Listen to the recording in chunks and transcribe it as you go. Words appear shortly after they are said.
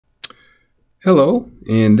Hello,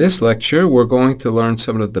 in this lecture we're going to learn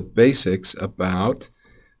some of the basics about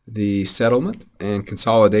the settlement and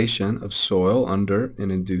consolidation of soil under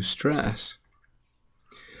an induced stress.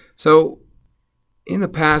 So in the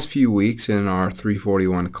past few weeks in our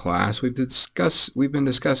 341 class we've been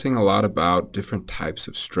discussing a lot about different types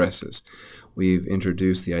of stresses. We've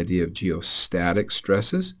introduced the idea of geostatic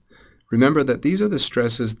stresses. Remember that these are the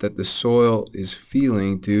stresses that the soil is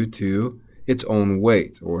feeling due to its own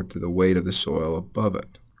weight or to the weight of the soil above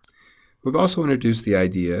it. We've also introduced the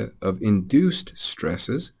idea of induced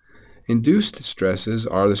stresses. Induced stresses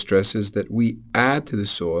are the stresses that we add to the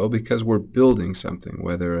soil because we're building something,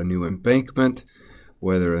 whether a new embankment,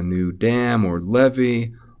 whether a new dam or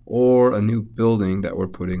levee, or a new building that we're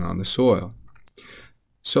putting on the soil.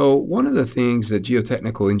 So one of the things that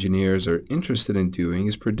geotechnical engineers are interested in doing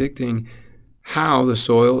is predicting how the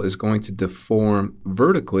soil is going to deform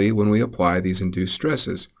vertically when we apply these induced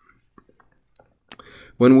stresses.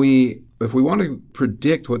 If we want to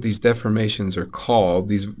predict what these deformations are called,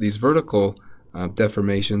 these vertical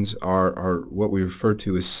deformations are what we refer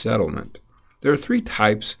to as settlement. There are three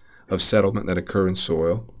types of settlement that occur in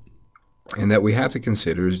soil and that we have to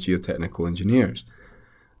consider as geotechnical engineers.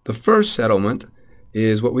 The first settlement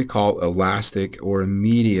is what we call elastic or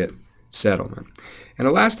immediate settlement. An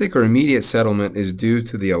elastic or immediate settlement is due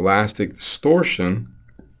to the elastic distortion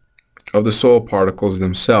of the soil particles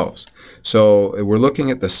themselves. So we're looking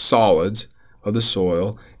at the solids of the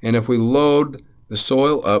soil, and if we load the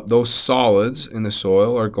soil up, those solids in the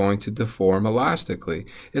soil are going to deform elastically.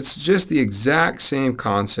 It's just the exact same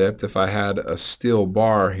concept if I had a steel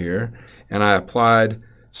bar here and I applied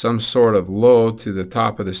some sort of load to the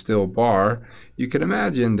top of the steel bar. You can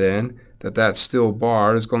imagine then that steel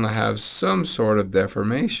bar is going to have some sort of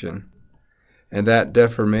deformation. And that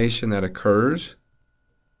deformation that occurs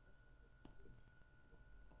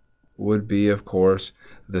would be, of course,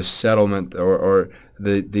 the settlement or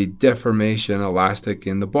the deformation elastic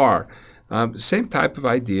in the bar. Same type of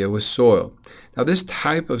idea with soil. Now this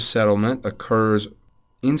type of settlement occurs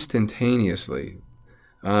instantaneously,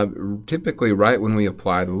 typically right when we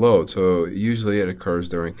apply the load. So usually it occurs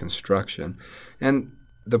during construction. And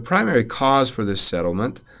the primary cause for this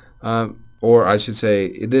settlement, or I should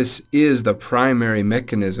say, this is the primary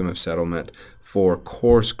mechanism of settlement for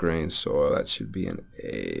coarse-grained soil. That should be an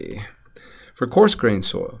A. For coarse-grained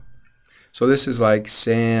soil. So this is like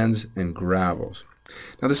sands and gravels.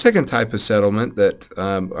 Now the second type of settlement that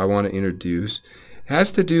I want to introduce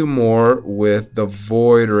has to do more with the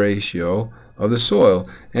void ratio of the soil.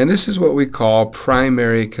 And this is what we call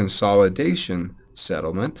primary consolidation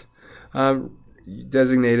settlement,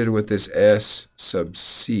 designated with this S sub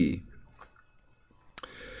C.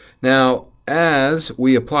 Now, as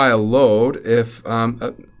we apply a load,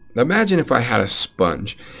 imagine if I had a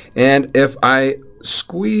sponge, and if I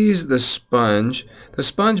squeeze the sponge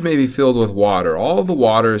may be filled with water. All of the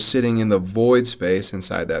water is sitting in the void space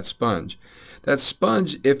inside that sponge. That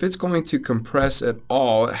sponge, if it's going to compress at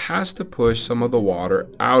all, it has to push some of the water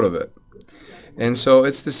out of it. And so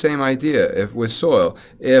it's the same idea with soil.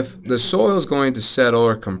 If the soil is going to settle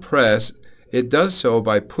or compress, it does so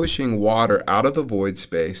by pushing water out of the void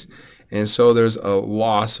space, and so there's a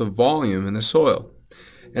loss of volume in the soil.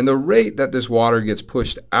 And the rate that this water gets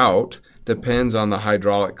pushed out depends on the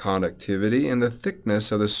hydraulic conductivity and the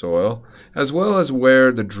thickness of the soil, as well as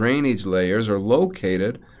where the drainage layers are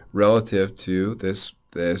located relative to this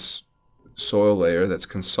soil layer that's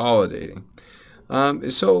consolidating.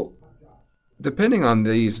 So depending on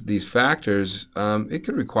these factors, it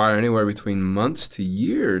could require anywhere between months to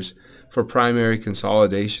years for primary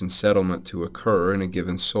consolidation settlement to occur in a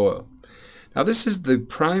given soil. Now this is the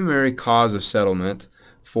primary cause of settlement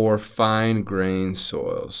for fine-grained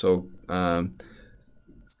soil. So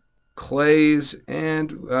clays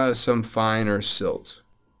and some finer silts.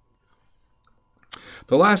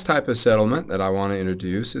 The last type of settlement that I want to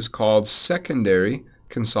introduce is called secondary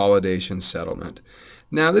consolidation settlement.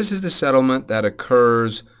 Now this is the settlement that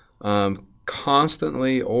occurs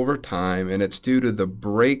constantly over time, and it's due to the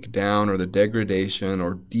breakdown or the degradation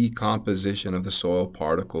or decomposition of the soil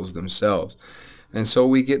particles themselves. And so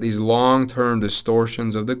we get these long-term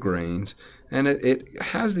distortions of the grains, and it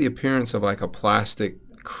has the appearance of like a plastic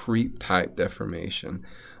creep type deformation.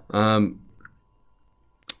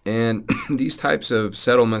 And these types of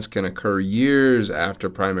settlements can occur years after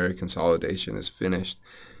primary consolidation is finished.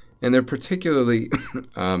 And they're particularly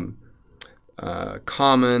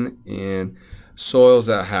common in soils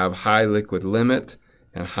that have high liquid limit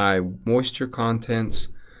and high moisture contents,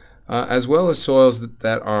 as well as soils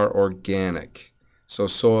that are organic. So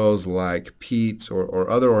soils like peats or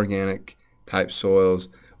other organic type soils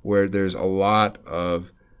where there's a lot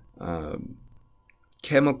of um,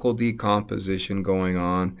 chemical decomposition going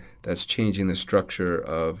on that's changing the structure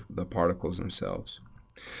of the particles themselves.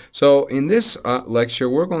 So in this lecture,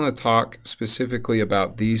 we're going to talk specifically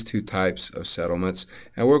about these two types of settlements,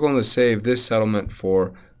 and we're going to save this settlement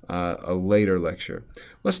for a later lecture.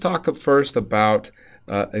 Let's talk first about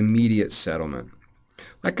immediate settlement.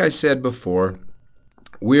 Like I said before,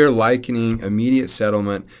 we're likening immediate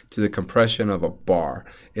settlement to the compression of a bar.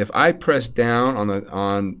 If I press down on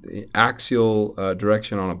the axial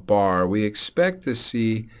direction on a bar, we expect to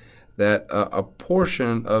see that a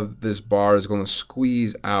portion of this bar is going to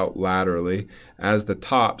squeeze out laterally as the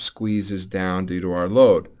top squeezes down due to our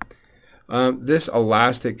load. This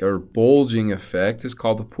elastic or bulging effect is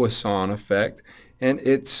called the Poisson effect, and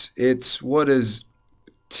it's what is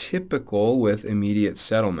typical with immediate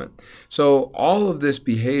settlement. So all of this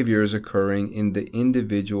behavior is occurring in the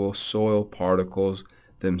individual soil particles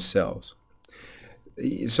themselves.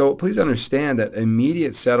 So please understand that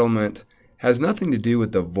immediate settlement has nothing to do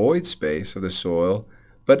with the void space of the soil,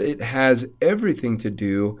 but it has everything to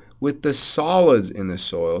do with the solids in the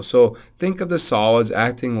soil. So think of the solids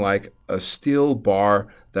acting like a steel bar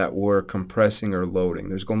that we're compressing or loading.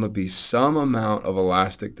 There's going to be some amount of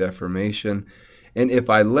elastic deformation, and if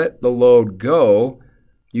I let the load go,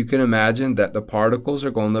 you can imagine that the particles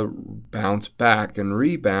are going to bounce back and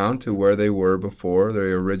rebound to where they were before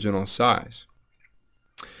their original size.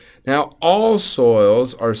 Now, all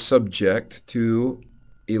soils are subject to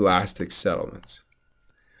elastic settlements,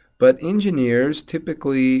 but engineers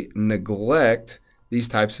typically neglect these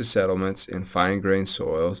types of settlements in fine-grained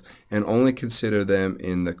soils and only consider them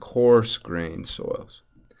in the coarse-grained soils.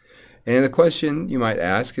 And the question you might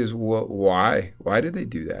ask is, well, why? Why do they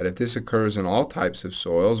do that? If this occurs in all types of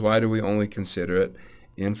soils, why do we only consider it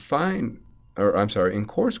in in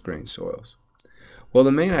coarse-grained soils? Well,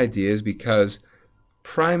 the main idea is because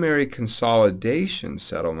primary consolidation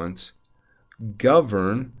settlements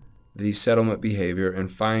govern the settlement behavior in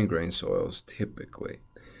fine-grained soils typically.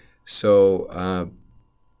 So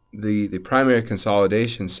the primary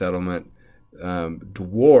consolidation settlement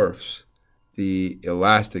dwarfs the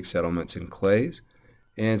elastic settlements in clays,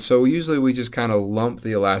 and so usually we just kind of lump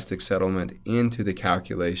the elastic settlement into the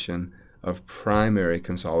calculation of primary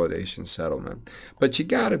consolidation settlement. But you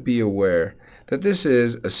got to be aware that this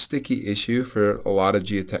is a sticky issue for a lot of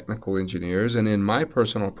geotechnical engineers, and in my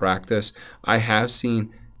personal practice, I have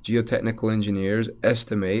seen geotechnical engineers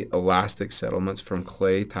estimate elastic settlements from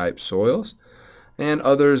clay type soils, and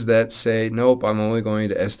others that say, nope, I'm only going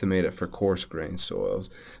to estimate it for coarse-grained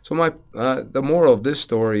soils. So the moral of this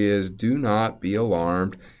story is, do not be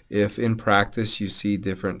alarmed if in practice you see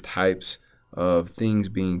different types of things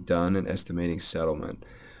being done in estimating settlement.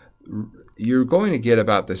 You're going to get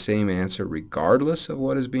about the same answer regardless of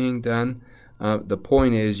what is being done. The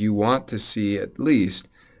point is, you want to see at least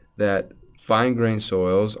that fine-grained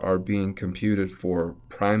soils are being computed for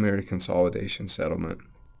primary consolidation settlement,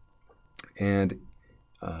 and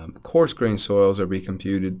coarse-grained soils are being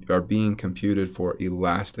computed for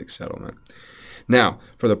elastic settlement. Now,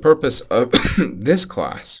 for the purpose of this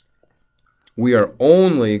class, we are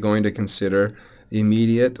only going to consider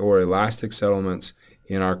immediate or elastic settlements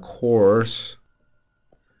in our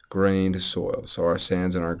coarse-grained soils, so our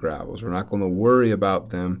sands and our gravels. We're not going to worry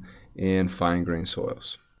about them in fine-grained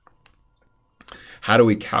soils. How do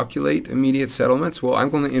we calculate immediate settlements? Well,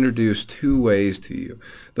 I'm going to introduce two ways to you.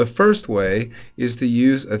 The first way is to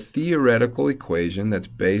use a theoretical equation that's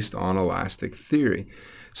based on elastic theory.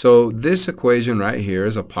 So this equation right here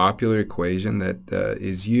is a popular equation that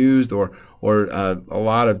is used, or a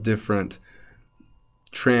lot of different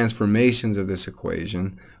transformations of this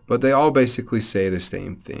equation, but they all basically say the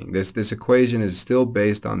same thing. This equation is still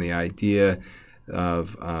based on the idea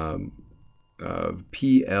of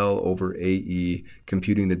PL over AE,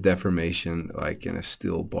 computing the deformation like in a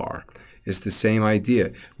steel bar. It's the same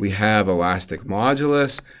idea. We have elastic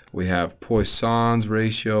modulus, we have Poisson's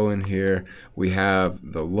ratio in here, we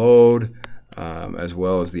have the load, as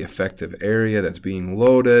well as the effective area that's being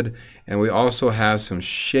loaded, and we also have some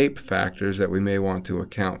shape factors that we may want to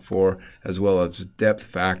account for, as well as depth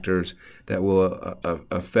factors that will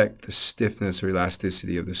affect the stiffness or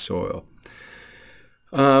elasticity of the soil.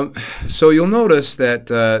 So you'll notice that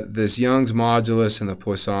this Young's modulus and the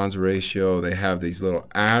Poisson's ratio, they have these little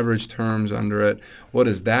average terms under it. What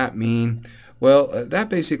does that mean? Well, that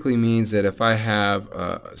basically means that if I have,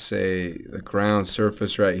 say, the ground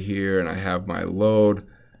surface right here, and I have my load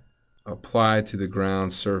applied to the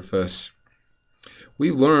ground surface,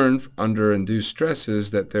 we learned under induced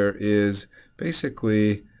stresses that there is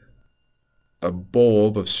basically a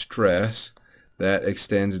bulb of stress that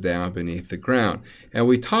extends down beneath the ground. And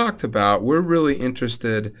we talked about we're really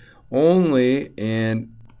interested only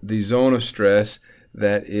in the zone of stress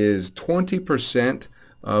that is 20%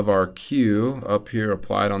 of our Q up here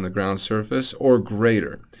applied on the ground surface or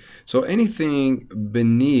greater. So anything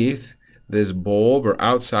beneath this bulb or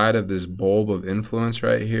outside of this bulb of influence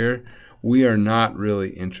right here, we are not really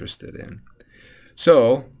interested in.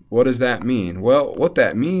 So what does that mean? Well, what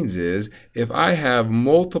that means is if I have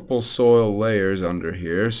multiple soil layers under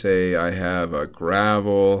here, say I have a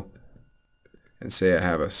gravel, and say I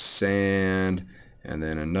have a sand, and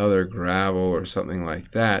then another gravel or something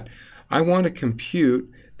like that, I want to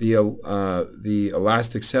compute the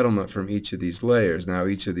elastic settlement from each of these layers. Now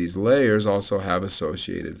each of these layers also have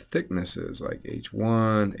associated thicknesses like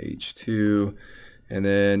H1, H2, and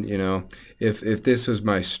then, you know, if this was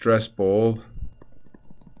my stress bulb,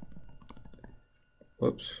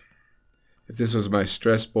 whoops, if this was my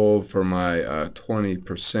stress bulb for my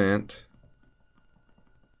 20%,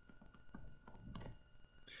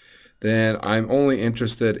 then I'm only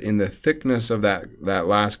interested in the thickness of that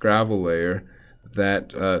last gravel layer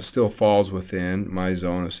that still falls within my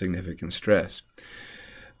zone of significant stress.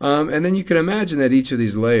 And then you can imagine that each of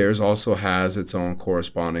these layers also has its own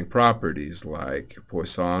corresponding properties like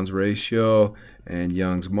Poisson's ratio and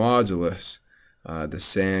Young's modulus. The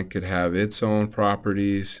sand could have its own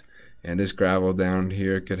properties, and this gravel down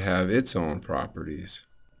here could have its own properties.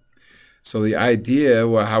 So the idea,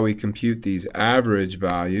 well, how we compute these average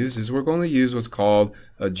values is we're going to use what's called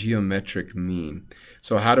a geometric mean.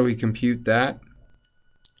 So how do we compute that?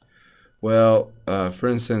 Well, for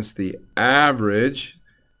instance, the average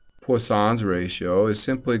Poisson's ratio is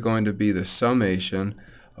simply going to be the summation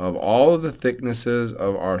of all of the thicknesses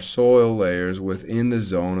of our soil layers within the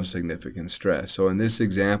zone of significant stress. So in this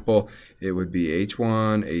example, it would be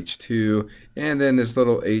H1, H2, and then this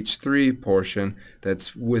little H3 portion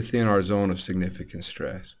that's within our zone of significant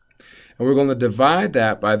stress. And we're going to divide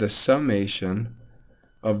that by the summation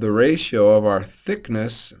of the ratio of our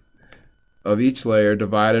thickness of each layer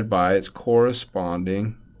divided by its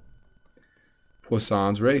corresponding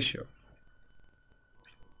Poisson's ratio.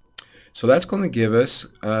 So that's going to give us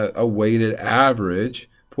a weighted average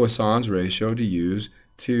Poisson's ratio to use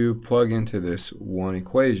to plug into this one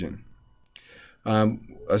equation.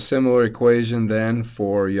 A similar equation then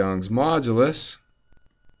for Young's modulus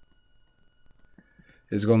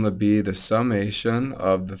is going to be the summation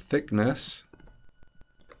of the thickness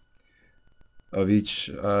of each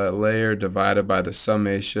layer divided by the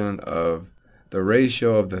summation of the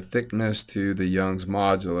ratio of the thickness to the Young's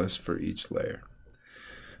modulus for each layer.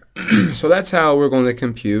 So that's how we're going to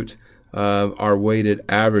compute our weighted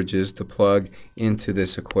averages to plug into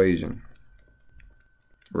this equation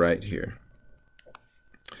right here.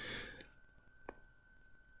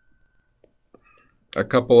 A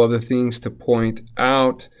couple other things to point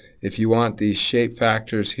out. If you want these shape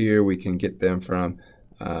factors here, we can get them from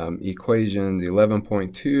equations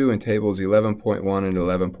 11.2 and tables 11.1 and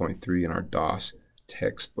 11.3 in our DOS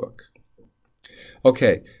textbook.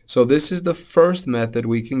 Okay, so this is the first method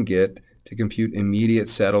we can get to compute immediate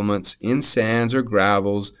settlements in sands or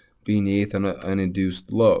gravels beneath an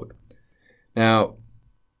induced load. Now,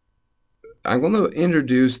 I'm going to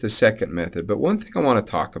introduce the second method, but one thing I want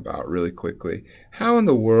to talk about really quickly, how in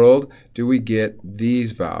the world do we get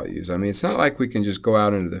these values? I mean, it's not like we can just go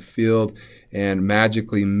out into the field and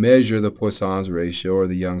magically measure the Poisson's ratio or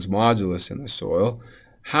the Young's modulus in the soil.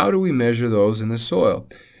 How do we measure those in the soil?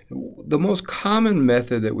 The most common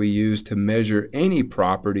method that we use to measure any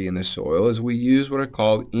property in the soil is we use what are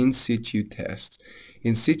called in situ tests.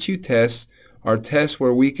 In situ tests are tests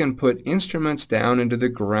where we can put instruments down into the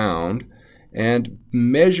ground and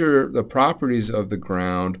measure the properties of the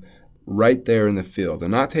ground right there in the field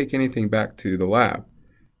and not take anything back to the lab.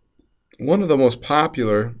 One of the most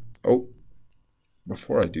popular,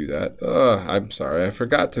 before I do that, I'm sorry, I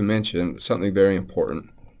forgot to mention something very important.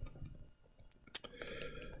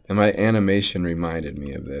 And my animation reminded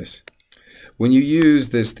me of this. When you use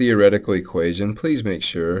this theoretical equation, please make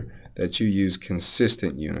sure that you use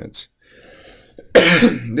consistent units.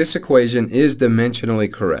 This equation is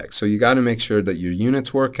dimensionally correct, so you got to make sure that your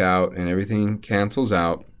units work out and everything cancels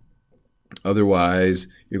out. Otherwise,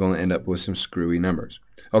 you're going to end up with some screwy numbers.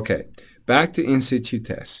 Okay, back to in situ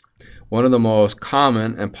tests. One of the most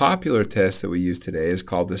common and popular tests that we use today is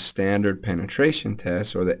called the standard penetration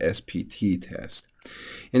test, or the SPT test.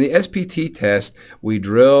 In the SPT test, we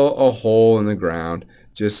drill a hole in the ground,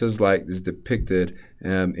 just as like is depicted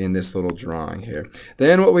in this little drawing here.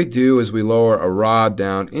 Then what we do is we lower a rod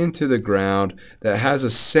down into the ground that has a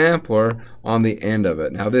sampler on the end of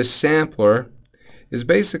it. Now this sampler is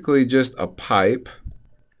basically just a pipe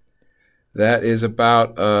that is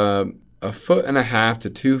about 1.5 to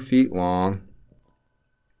 2 feet long.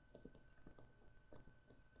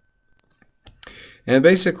 And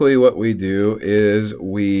basically what we do is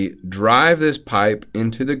we drive this pipe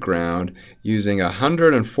into the ground using a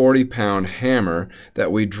 140-pound hammer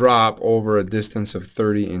that we drop over a distance of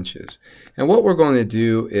 30 inches. And what we're going to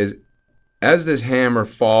do is, as this hammer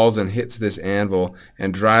falls and hits this anvil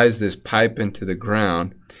and drives this pipe into the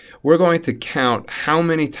ground, we're going to count how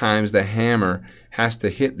many times the hammer has to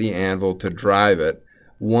hit the anvil to drive it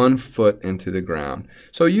 1 foot into the ground.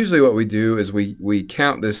 So usually what we do is we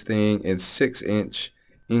count this thing in 6-inch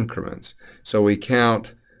increments. So we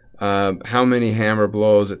count how many hammer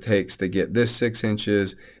blows it takes to get this 6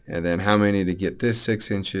 inches, and then how many to get this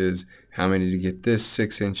 6 inches, how many to get this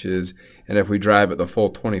 6 inches, and if we drive it the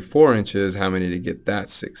full 24 inches, how many to get that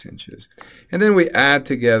 6 inches. And then we add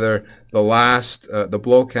together the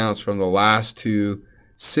blow counts from the last two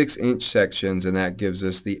 6-inch sections, and that gives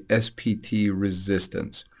us the SPT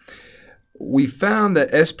resistance. We found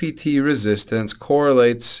that SPT resistance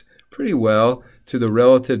correlates pretty well to the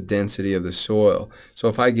relative density of the soil. So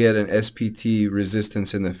if I get an SPT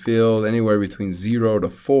resistance in the field anywhere between 0 to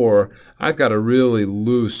 4, I've got a really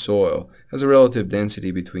loose soil. It has a relative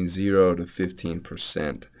density between 0 to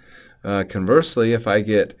 15%. Conversely, if I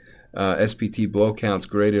get SPT blow counts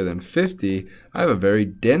greater than 50, I have a very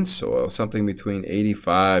dense soil, something between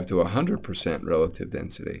 85 to 100% relative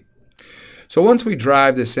density. So once we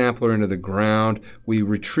drive this sampler into the ground, we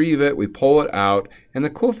retrieve it, we pull it out, and the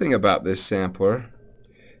cool thing about this sampler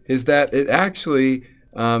is that it actually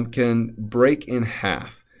can break in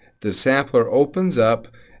half. The sampler opens up,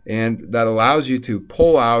 and that allows you to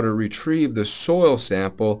pull out or retrieve the soil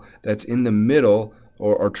sample that's in the middle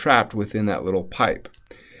or trapped within that little pipe.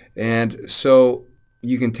 And so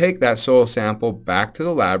you can take that soil sample back to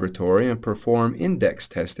the laboratory and perform index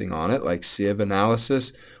testing on it, like sieve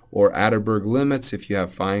analysis or Atterberg limits if you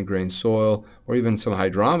have fine-grained soil, or even some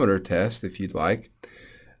hydrometer tests if you'd like.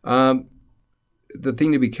 The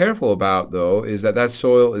thing to be careful about, though, is that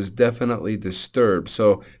soil is definitely disturbed.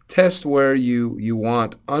 So test where you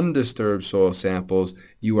want undisturbed soil samples.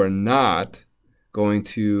 You are not going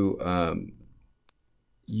to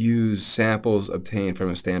use samples obtained from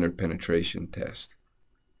a standard penetration test.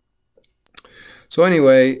 So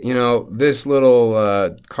anyway, this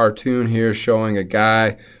little cartoon here showing a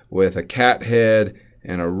guy with a cat head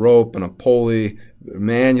and a rope and a pulley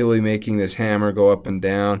manually making this hammer go up and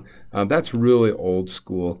down. That's really old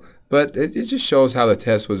school, but it just shows how the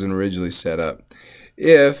test was originally set up.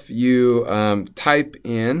 If you type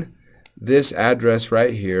in this address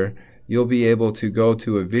right here, you'll be able to go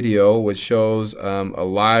to a video which shows a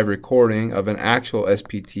live recording of an actual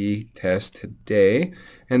SPT test today,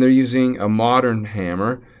 and they're using a modern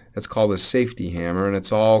hammer that's called a safety hammer, and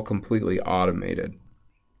it's all completely automated.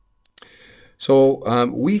 So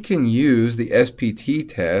we can use the SPT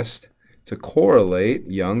test to correlate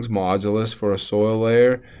Young's modulus for a soil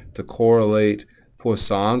layer, to correlate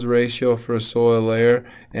Poisson's ratio for a soil layer,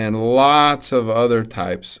 and lots of other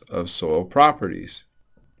types of soil properties.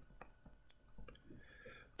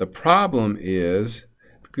 The problem is,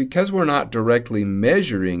 because we're not directly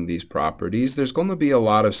measuring these properties, there's going to be a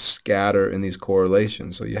lot of scatter in these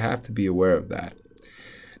correlations, so you have to be aware of that.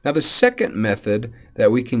 Now, the second method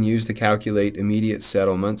that we can use to calculate immediate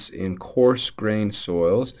settlements in coarse-grained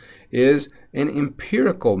soils is an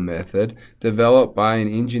empirical method developed by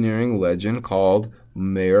an engineering legend called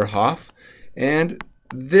Meyerhof. And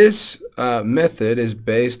this method is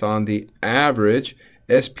based on the average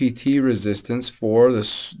SPT resistance for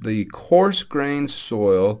the coarse-grained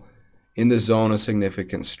soil in the zone of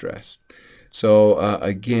significant stress. So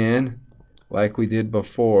again, like we did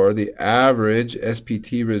before, the average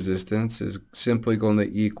SPT resistance is simply going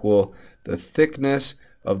to equal the thickness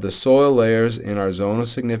of the soil layers in our zone of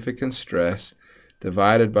significant stress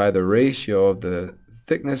divided by the ratio of the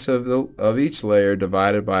thickness of each layer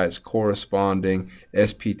divided by its corresponding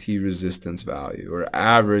SPT resistance value, or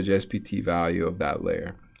average SPT value of that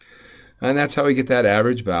layer. And that's how we get that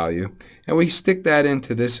average value. And we stick that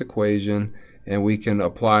into this equation, and we can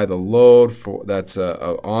apply the load that's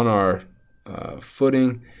on our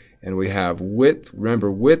footing, and we have width.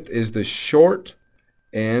 Remember, width is the short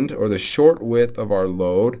end or the short width of our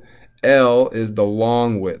load. L is the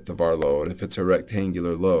long width of our load if it's a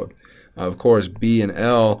rectangular load. Of course, B and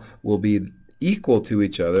L will be equal to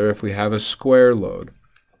each other if we have a square load.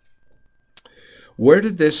 Where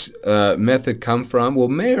did this method come from? Well,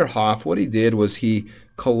 Meyerhof, what he did was he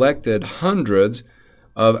collected hundreds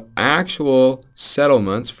of actual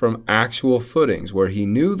settlements from actual footings, where he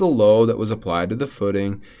knew the load that was applied to the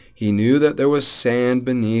footing. He knew that there was sand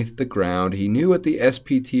beneath the ground. He knew what the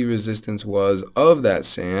SPT resistance was of that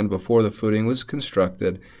sand before the footing was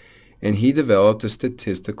constructed, and he developed a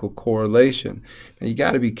statistical correlation. Now, you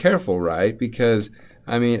got to be careful, right? Because,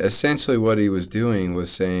 I mean, essentially what he was doing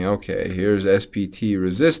was saying, okay, here's SPT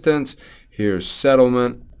resistance, here's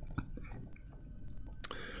settlement.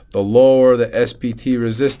 The lower the SPT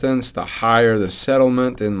resistance, the higher the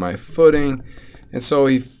settlement in my footing. And so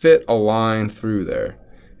he fit a line through there.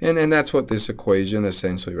 And that's what this equation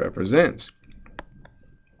essentially represents.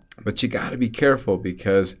 But you got to be careful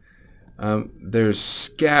because there's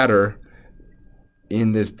scatter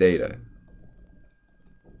in this data.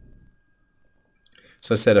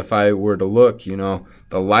 So I said if I were to look, the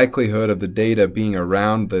likelihood of the data being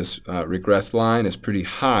around this regress line is pretty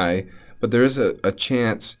high, but there is a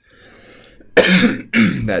chance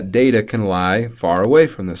that data can lie far away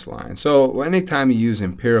from this line. So anytime you use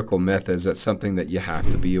empirical methods, that's something that you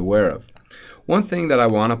have to be aware of. One thing that I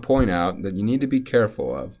want to point out that you need to be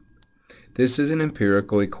careful of, this is an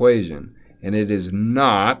empirical equation, and it is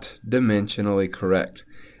not dimensionally correct.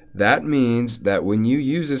 That means that when you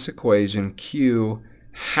use this equation, Q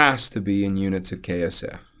has to be in units of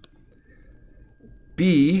KSF.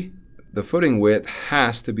 B, the footing width,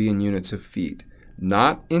 has to be in units of feet,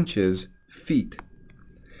 not inches, feet.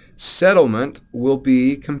 Settlement will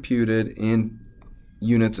be computed in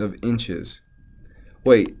units of inches.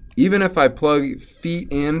 Wait, even if I plug feet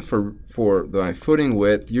in for my footing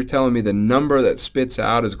width, you're telling me the number that spits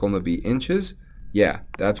out is going to be inches? Yeah,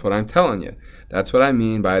 that's what I'm telling you. That's what I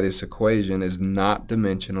mean by this equation is not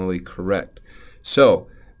dimensionally correct. So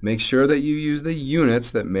make sure that you use the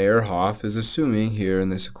units that Meyerhoff is assuming here in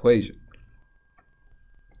this equation.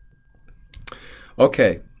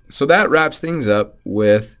 Okay, so that wraps things up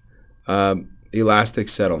with elastic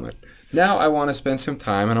settlement. Now I want to spend some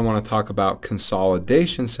time and I want to talk about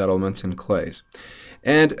consolidation settlements in clays.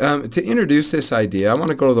 And to introduce this idea, I want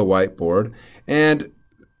to go to the whiteboard and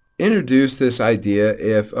introduce this idea.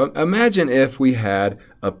 Imagine if we had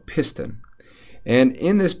a piston, and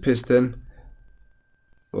in this piston,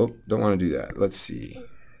 oh, don't want to do that. Let's see.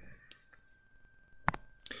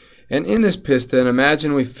 And in this piston,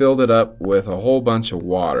 imagine we filled it up with a whole bunch of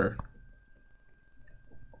water.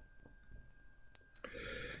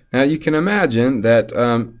 Now you can imagine that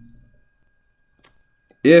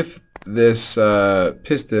if this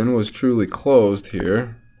piston was truly closed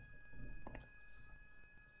here,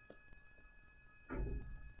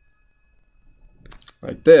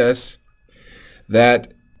 like this,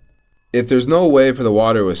 that if there's no way for the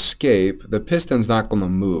water to escape, the piston's not going to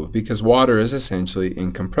move because water is essentially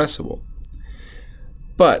incompressible.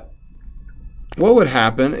 But what would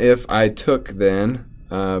happen if I took then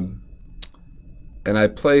and I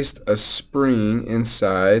placed a spring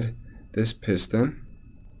inside this piston,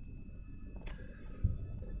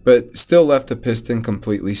 but still left the piston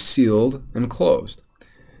completely sealed and closed?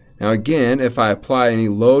 Now again, if I apply any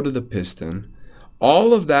load to the piston,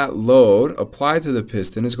 all of that load applied to the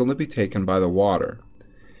piston is going to be taken by the water.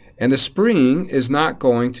 And the spring is not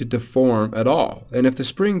going to deform at all. And if the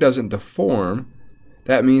spring doesn't deform,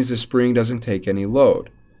 that means the spring doesn't take any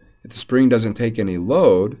load. If the spring doesn't take any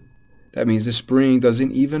load, that means the spring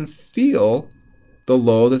doesn't even feel the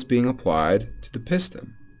load that's being applied to the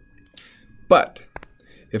piston. But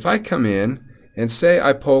if I come in and say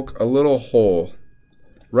I poke a little hole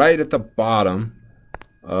right at the bottom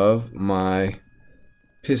of my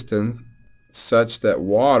piston such that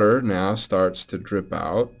water now starts to drip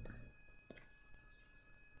out.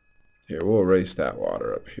 Here, we'll erase that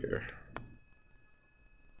water up here.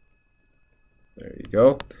 There you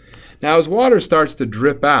go. Now as water starts to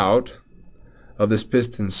drip out of this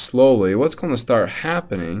piston slowly, what's going to start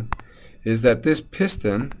happening is that this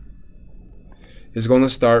piston is going to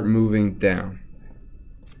start moving down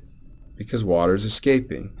because water is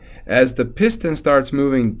escaping. As the piston starts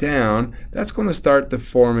moving down, that's going to start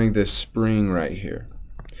deforming this spring right here.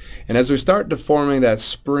 And as we start deforming that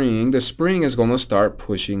spring, the spring is going to start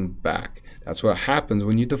pushing back. That's what happens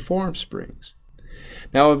when you deform springs.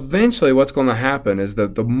 Now eventually what's going to happen is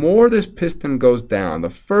that the more this piston goes down, the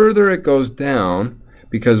further it goes down,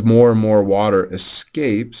 because more and more water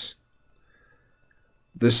escapes,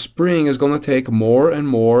 the spring is going to take more and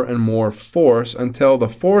more and more force until the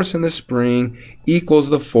force in the spring equals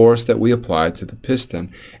the force that we applied to the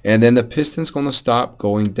piston. And then the piston is going to stop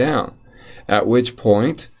going down, at which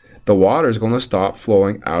point the water is going to stop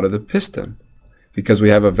flowing out of the piston because we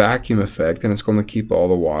have a vacuum effect and it's going to keep all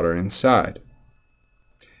the water inside.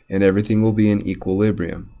 And everything will be in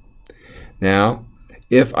equilibrium. Now,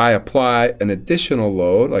 If I apply an additional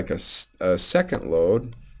load, like a second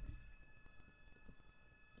load,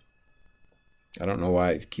 I don't know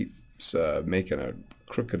why it keeps making a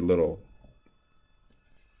crooked little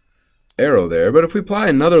arrow there, but if we apply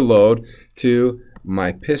another load to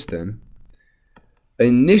my piston,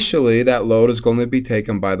 initially that load is going to be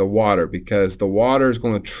taken by the water, because the water is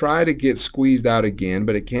going to try to get squeezed out again,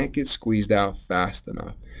 but it can't get squeezed out fast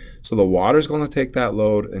enough. So the water is going to take that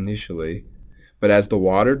load initially, but as the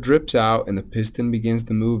water drips out and the piston begins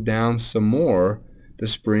to move down some more, the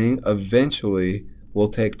spring eventually will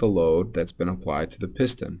take the load that's been applied to the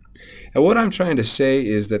piston. And what I'm trying to say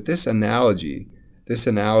is that this analogy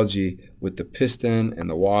with the piston and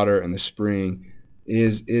the water and the spring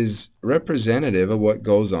is representative of what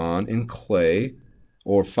goes on in clay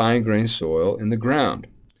or fine-grained soil in the ground.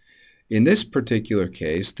 In this particular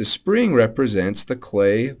case, the spring represents the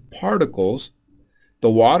clay particles. The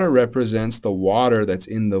water represents the water that's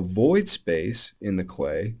in the void space in the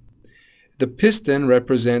clay. The piston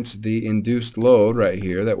represents the induced load right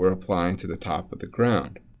here that we're applying to the top of the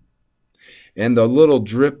ground. And the little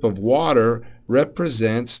drip of water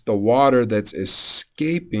represents the water that's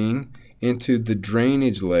escaping into the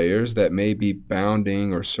drainage layers that may be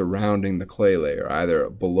bounding or surrounding the clay layer, either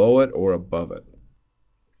below it or above it.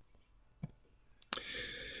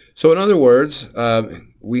 So in other words,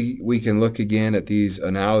 we can look again at these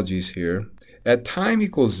analogies here. At time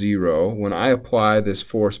equals 0, when I apply this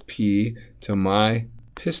force P to my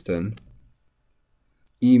piston,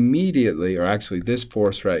 immediately, or actually this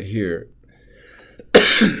force right here,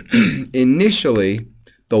 initially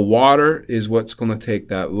the water is what's going to take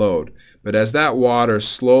that load. But as that water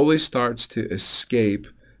slowly starts to escape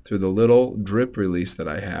through the little drip release that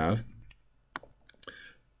I have,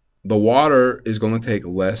 the water is going to take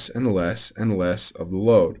less and less and less of the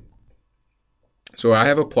load. So I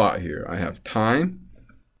have a plot here. I have time,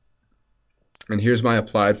 and here's my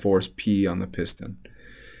applied force P on the piston.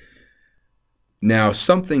 Now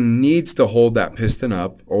something needs to hold that piston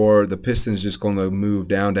up, or the piston is just going to move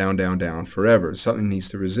down, down, down, down forever. Something needs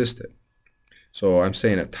to resist it. So I'm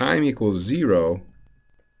saying at time equals 0,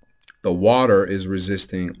 the water is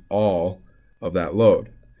resisting all of that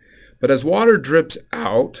load. But as water drips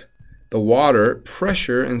out, the water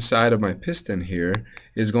pressure inside of my piston here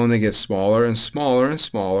is going to get smaller and smaller and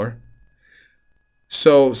smaller.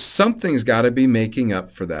 So something's got to be making up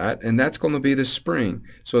for that, and that's going to be the spring.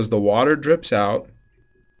 So as the water drips out,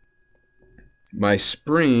 my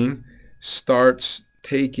spring starts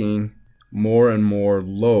taking more and more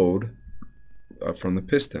load from the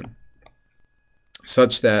piston,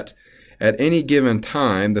 such that at any given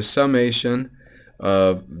time, the summation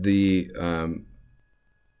of the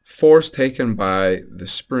force taken by the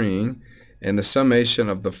spring and the summation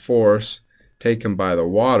of the force taken by the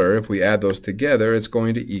water, if we add those together, it's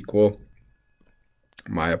going to equal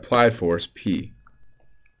my applied force P.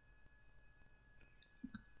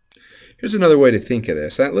 Here's another way to think of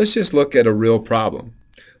this. Let's just look at a real problem.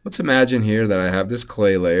 Let's imagine here that I have this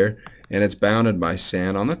clay layer, and it's bounded by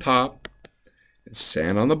sand on the top, it's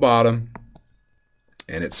sand on the bottom,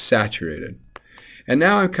 and it's saturated. And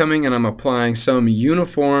now I'm coming and I'm applying some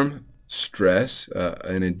uniform stress,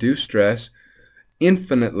 an induced stress,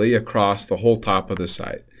 infinitely across the whole top of the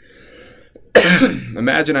site.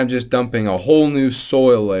 Imagine I'm just dumping a whole new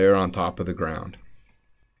soil layer on top of the ground.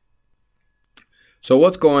 So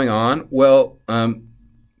what's going on? Well,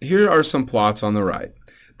 here are some plots on the right.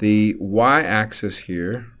 The y-axis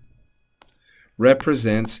here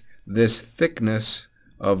represents this thickness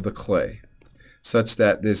of the clay, such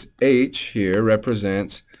that this H here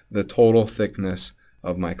represents the total thickness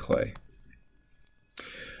of my clay.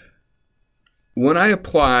 When I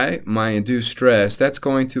apply my induced stress, that's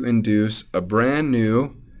going to induce a brand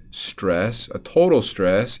new stress, a total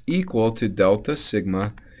stress, equal to delta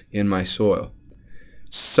sigma in my soil.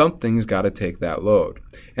 Something's got to take that load.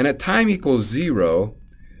 And at time equals 0,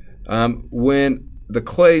 when the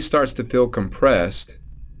clay starts to feel compressed,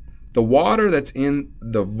 the water that's in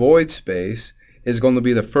the void space is going to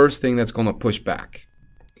be the first thing that's going to push back.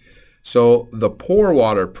 So the pore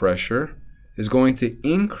water pressure is going to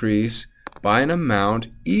increase by an amount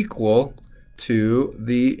equal to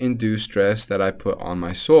the induced stress that I put on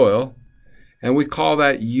my soil, and we call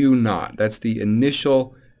that U naught. That's the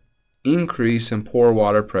initial increase in pore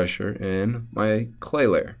water pressure in my clay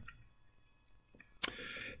layer.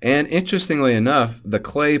 And interestingly enough, the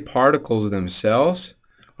clay particles themselves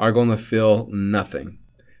are going to feel nothing.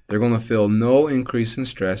 They're going to feel no increase in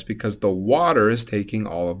stress because the water is taking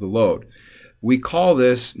all of the load. We call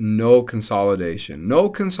this no consolidation. No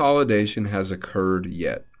consolidation has occurred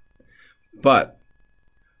yet. But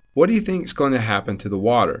what do you think is going to happen to the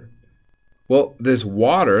water? Well, this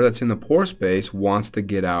water that's in the pore space wants to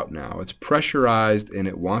get out now. It's pressurized and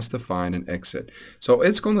it wants to find an exit. So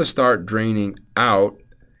it's going to start draining out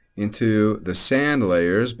into the sand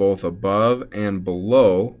layers, both above and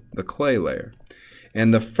below the clay layer.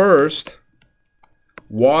 And the first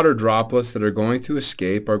water droplets that are going to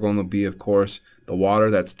escape are going to be, of course, the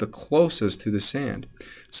water that's the closest to the sand,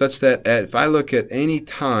 such that if I look at any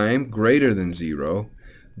time greater than 0,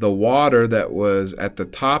 the water that was at the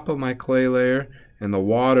top of my clay layer and the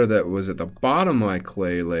water that was at the bottom of my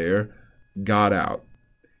clay layer got out.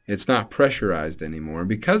 It's not pressurized anymore. And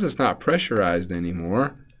because it's not pressurized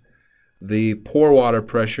anymore, the pore water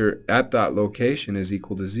pressure at that location is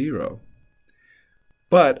equal to 0.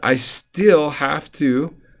 But I still have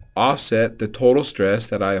to offset the total stress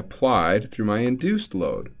that I applied through my induced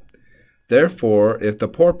load. Therefore, if the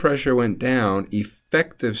pore pressure went down,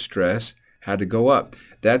 effective stress had to go up.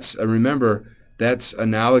 Remember, that's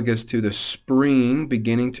analogous to the spring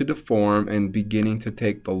beginning to deform and beginning to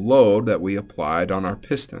take the load that we applied on our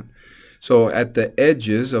piston. So at the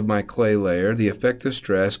edges of my clay layer, the effective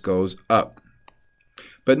stress goes up.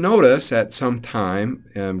 But notice at some time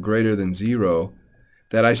greater than 0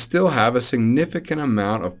 that I still have a significant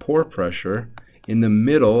amount of pore pressure in the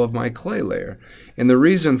middle of my clay layer. And the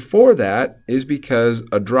reason for that is because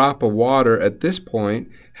a drop of water at this point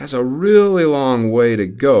has a really long way to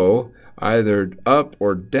go, either up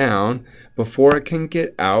or down, before it can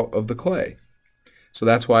get out of the clay. So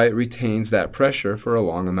that's why it retains that pressure for a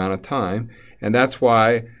long amount of time, and that's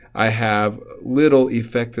why I have little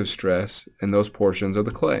effective stress in those portions of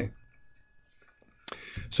the clay.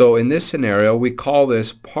 So in this scenario, we call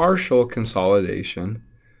this partial consolidation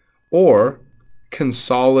or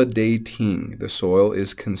consolidating. The soil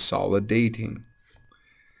is consolidating.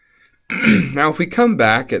 Now, if we come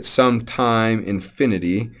back at some time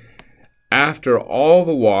infinity, after all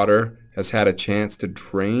the water has had a chance to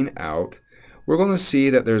drain out, we're going to see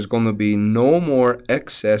that there's going to be no more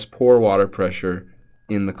excess pore water pressure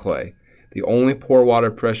in the clay. The only pore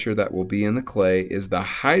water pressure that will be in the clay is the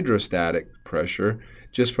hydrostatic pressure,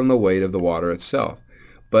 just from the weight of the water itself.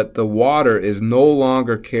 But the water is no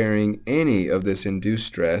longer carrying any of this induced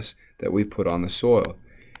stress that we put on the soil.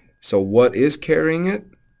 So what is carrying it?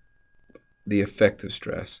 The effective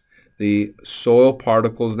stress. The soil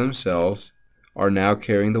particles themselves are now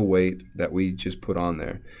carrying the weight that we just put on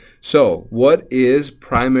there. So what is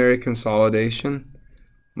primary consolidation?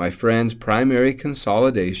 My friends, primary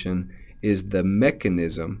consolidation is the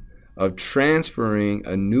mechanism of transferring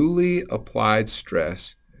a newly applied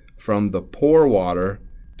stress from the pore water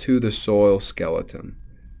to the soil skeleton.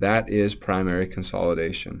 That is primary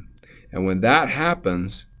consolidation. And when that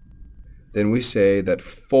happens, then we say that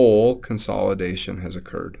full consolidation has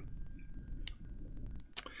occurred.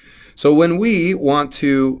 So when we want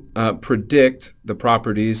to predict the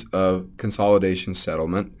properties of consolidation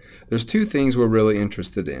settlement, there's two things we're really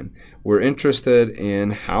interested in. We're interested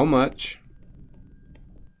in how much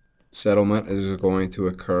settlement is going to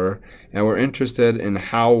occur, and we're interested in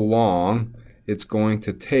how long it's going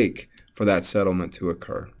to take for that settlement to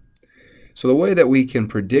occur. So the way that we can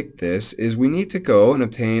predict this is we need to go and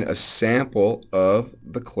obtain a sample of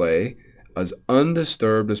the clay as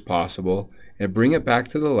undisturbed as possible and bring it back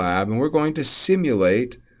to the lab, and we're going to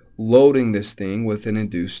simulate loading this thing with an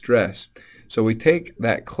induced stress. So we take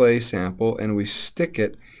that clay sample and we stick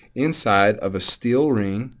it inside of a steel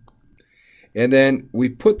ring, and then we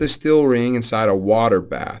put the steel ring inside a water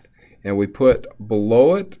bath, and we put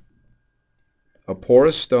below it a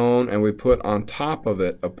porous stone, and we put on top of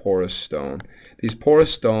it a porous stone. These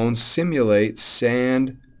porous stones simulate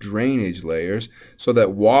sand drainage layers so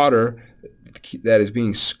that water that is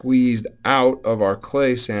being squeezed out of our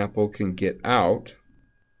clay sample can get out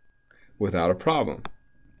without a problem.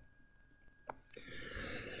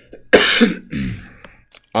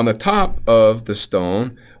 On the top of the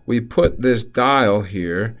stone, we put this dial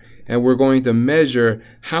here, and we're going to measure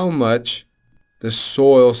how much the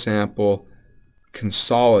soil sample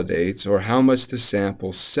consolidates, or how much the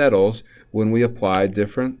sample settles when we apply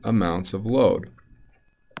different amounts of load.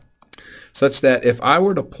 Such that if I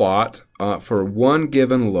were to plot for one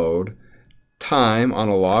given load, time on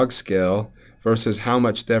a log scale versus how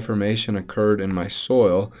much deformation occurred in my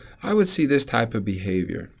soil, I would see this type of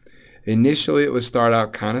behavior. Initially it would start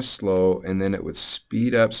out kind of slow, and then it would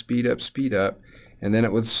speed up, speed up, speed up, and then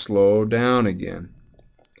it would slow down again.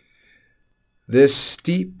 This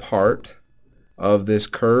steep part of this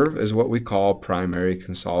curve is what we call primary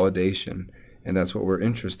consolidation, and that's what we're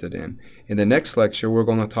interested in. In the next lecture, we're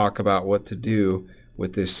going to talk about what to do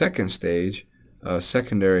with this second stage,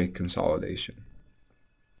 secondary consolidation.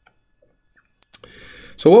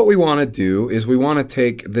 So what we want to do is we want to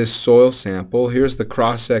take this soil sample. Here's the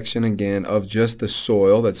cross section again of just the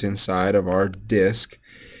soil that's inside of our disc.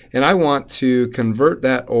 And I want to convert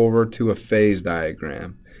that over to a phase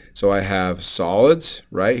diagram. So I have solids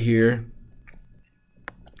right here,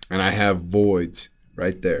 and I have voids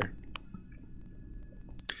right there.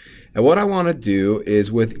 And what I want to do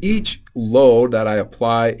is with each load that I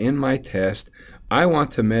apply in my test, I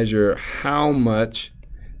want to measure how much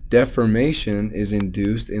deformation is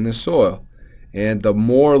induced in the soil. And the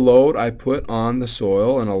more load I put on the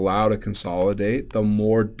soil and allow to consolidate, the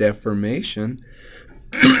more deformation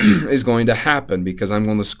is going to happen, because I'm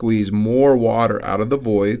going to squeeze more water out of the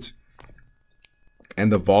voids,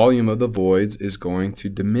 and the volume of the voids is going to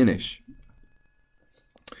diminish.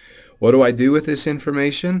 What do I do with this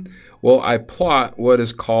information? Well, I plot what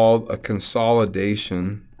is called a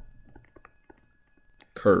consolidation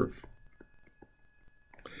curve.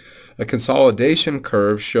 A consolidation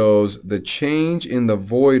curve shows the change in the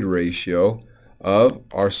void ratio of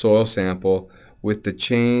our soil sample with the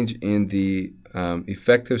change in the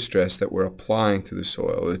effective stress that we're applying to the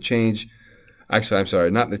soil. The change, actually, I'm sorry,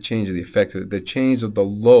 not the change of the effective, the change of the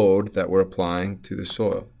load that we're applying to the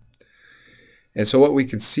soil. And so what we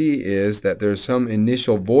can see is that there's some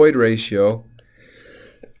initial void ratio,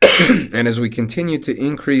 and as we continue to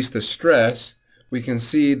increase the stress, we can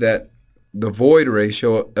see that the void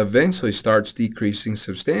ratio eventually starts decreasing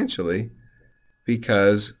substantially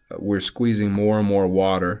because we're squeezing more and more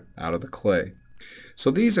water out of the clay. So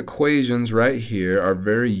these equations right here are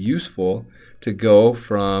very useful to go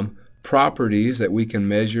from properties that we can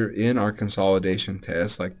measure in our consolidation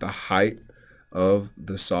test, like the height of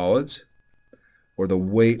the solids or the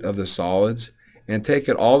weight of the solids, and take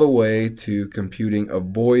it all the way to computing a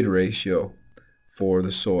void ratio for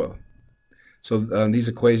the soil. So these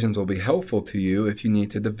equations will be helpful to you if you need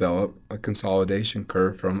to develop a consolidation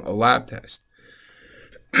curve from a lab test.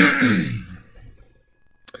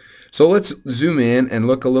 So let's zoom in and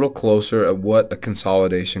look a little closer at what a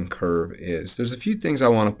consolidation curve is. There's a few things I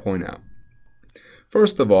want to point out.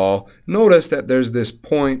 First of all, notice that there's this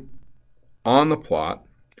point on the plot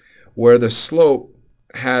where the slope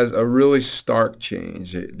has a really stark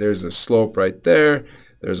change. There's a slope right there,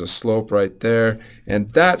 there's a slope right there, and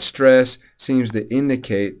that stress seems to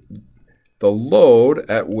indicate the load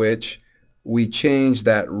at which we change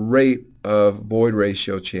that rate of void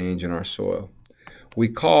ratio change in our soil. We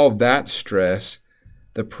call that stress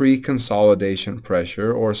the preconsolidation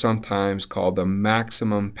pressure, or sometimes called the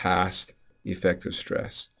maximum past effective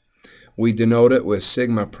stress. We denote it with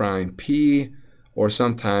sigma prime P, or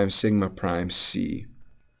sometimes sigma prime C.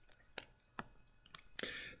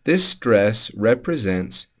 This stress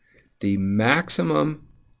represents the maximum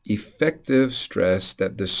effective stress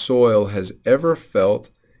that the soil has ever felt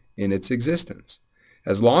in its existence.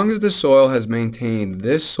 As long as the soil has maintained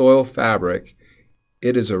this soil fabric,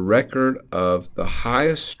 it is a record of the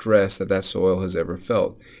highest stress that that soil has ever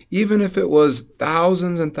felt. Even if it was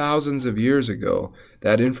thousands and thousands of years ago,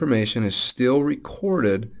 that information is still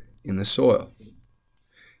recorded in the soil.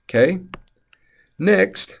 Okay?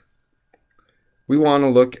 Next, we want to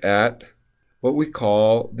look at what we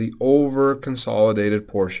call the overconsolidated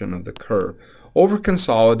portion of the curve.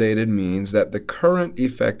 Overconsolidated means that the current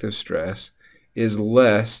effective stress is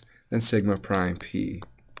less than sigma prime P.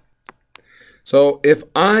 So if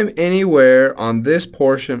I'm anywhere on this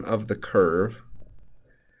portion of the curve,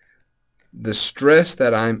 the stress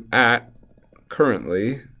that I'm at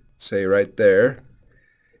currently, say right there,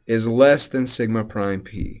 is less than sigma prime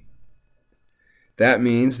P. That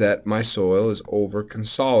means that my soil is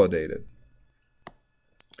overconsolidated.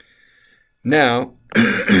 Now,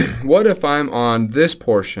 what if I'm on this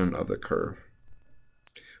portion of the curve?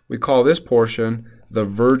 We call this portion the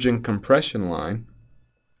virgin compression line.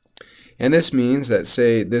 And this means that,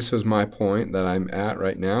 say, this was my point that I'm at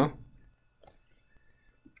right now.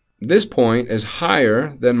 This point is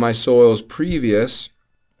higher than my soil's previous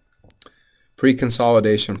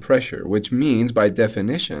preconsolidation pressure, which means, by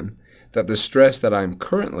definition, that the stress that I'm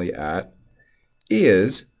currently at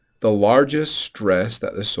is the largest stress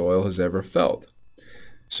that the soil has ever felt.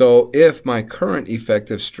 So if my current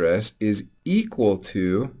effective stress is equal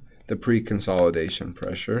to the preconsolidation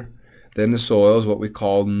pressure, then the soil is what we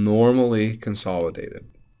call normally consolidated.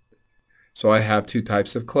 So I have two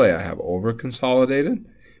types of clay. I have overconsolidated,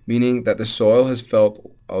 meaning that the soil has felt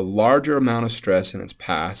a larger amount of stress in its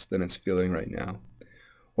past than it's feeling right now.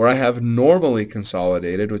 Or I have normally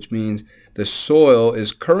consolidated, which means the soil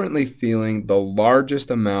is currently feeling the largest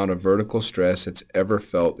amount of vertical stress it's ever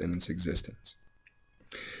felt in its existence.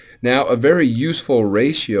 Now, a very useful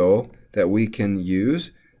ratio that we can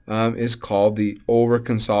use is called the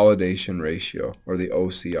overconsolidation ratio, or the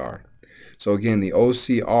OCR. So again, the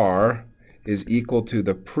OCR is equal to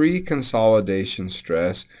the pre-consolidation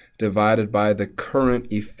stress divided by the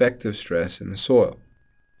current effective stress in the soil.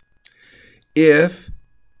 If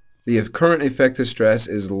the current effective stress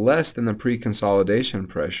is less than the pre-consolidation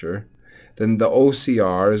pressure, then the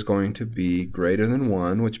OCR is going to be greater than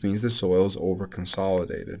 1, which means the soil is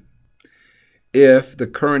overconsolidated. If the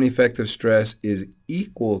current effective stress is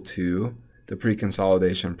equal to the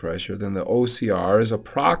pre-consolidation pressure, then the OCR is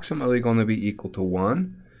approximately going to be equal to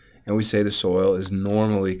 1, and we say the soil is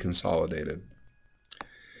normally consolidated.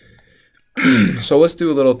 So let's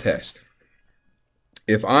do a little test.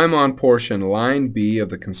 If I'm on portion line B of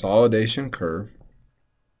the consolidation curve,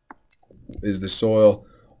 is the soil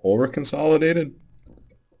overconsolidated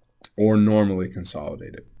or normally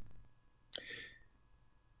consolidated?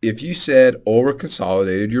 If you said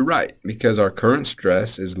overconsolidated, you're right, because our current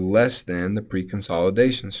stress is less than the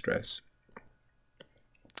pre-consolidation stress.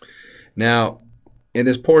 Now, in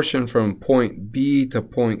this portion from point B to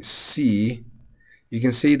point C, you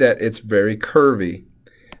can see that it's very curvy.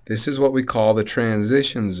 This is what we call the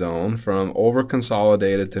transition zone from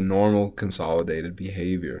overconsolidated to normal consolidated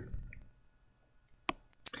behavior.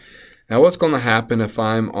 Now what's going to happen if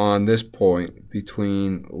I'm on this point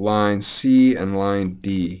between line C and line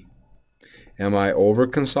D? Am I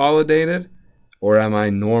overconsolidated or am I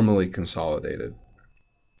normally consolidated?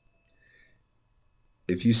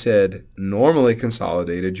 If you said normally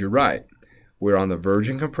consolidated, you're right. We're on the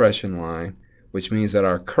virgin compression line, which means that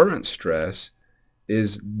our current stress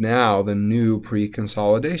is now the new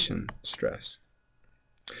pre-consolidation stress.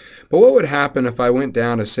 But what would happen if I went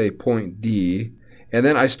down to, say, point D, and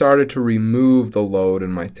then I started to remove the load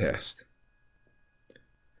in my test,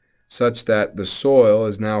 such that the soil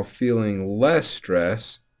is now feeling less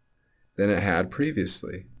stress than it had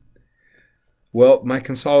previously? Well, my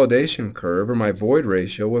consolidation curve, or my void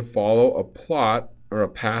ratio, would follow a plot or a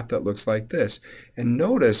path that looks like this. And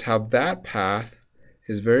notice how that path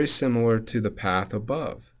is very similar to the path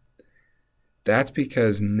above. That's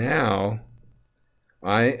because now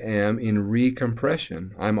I am in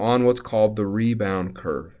recompression. I'm on what's called the rebound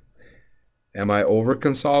curve. Am I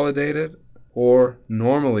overconsolidated or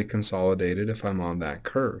normally consolidated if I'm on that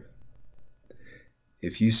curve?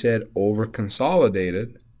 If you said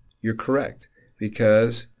overconsolidated, you're correct,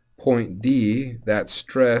 because point D, that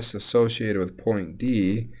stress associated with point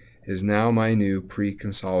D, is now my new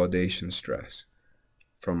pre-consolidation stress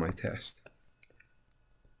from my test.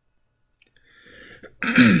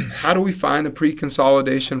 How do we find the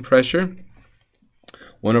pre-consolidation pressure?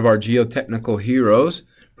 One of our geotechnical heroes,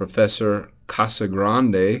 Professor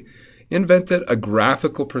Casagrande, invented a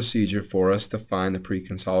graphical procedure for us to find the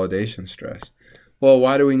pre-consolidation stress. Well,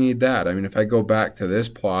 why do we need that? I mean, if I go back to this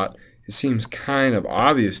plot, it seems kind of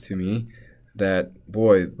obvious to me that,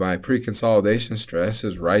 boy, my pre-consolidation stress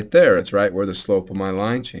is right there. It's right where the slope of my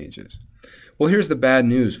line changes. Well, here's the bad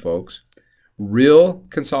news, folks. Real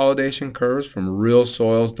consolidation curves from real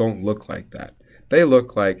soils don't look like that. They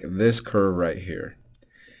look like this curve right here.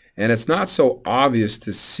 And it's not so obvious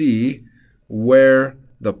to see where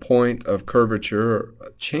the point of curvature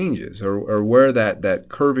changes, or where that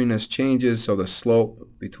curviness changes, so the slope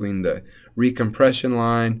between the recompression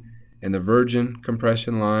line and the virgin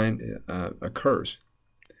compression line occurs.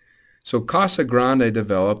 So Casagrande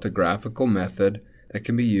developed a graphical method that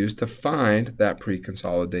can be used to find that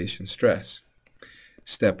pre-consolidation stress.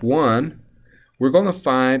 Step 1, we're going to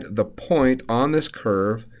find the point on this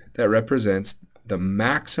curve that represents the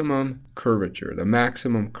maximum curvature, the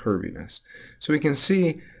maximum curviness. So we can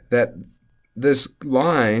see that this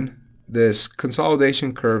line, this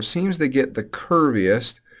consolidation curve, seems to get the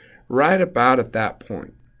curviest right about at that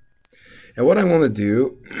point. And what I want to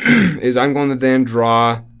do is I'm going to then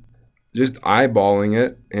draw, just eyeballing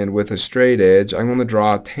it, and with a straight edge, I'm going to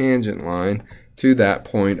draw a tangent line to that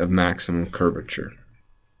point of maximum curvature.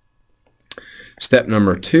 Step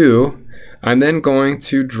number 2, I'm then going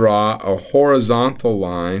to draw a horizontal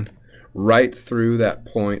line right through that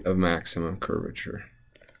point of maximum curvature.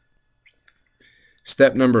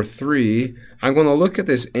 Step number 3, I'm going to look at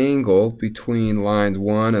this angle between lines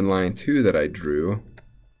 1 and line 2 that I drew,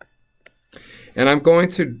 and I'm going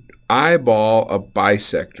to eyeball a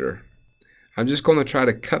bisector. I'm just going to try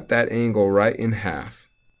to cut that angle right in half.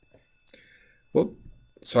 Whoop.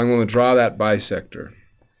 So I'm going to draw that bisector.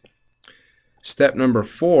 Step number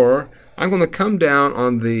 4, I'm going to come down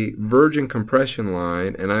on the virgin compression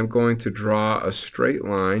line, and I'm going to draw a straight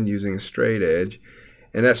line using a straight edge,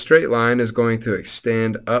 and that straight line is going to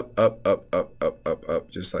extend up, up, up, up, up, up,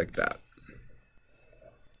 up, just like that.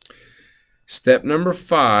 Step number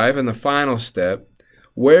 5, and the final step,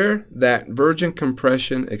 where that virgin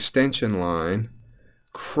compression extension line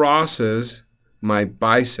crosses my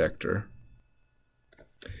bisector,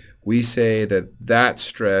 we say that that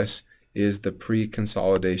stress is the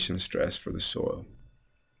pre-consolidation stress for the soil.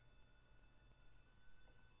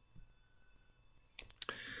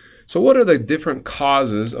 So what are the different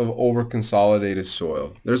causes of overconsolidated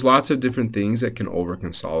soil? There's lots of different things that can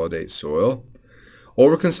overconsolidate soil.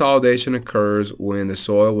 Overconsolidation occurs when the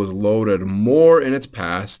soil was loaded more in its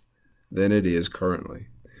past than it is currently.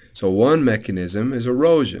 So one mechanism is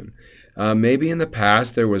erosion. Maybe in the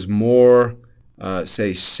past there was more,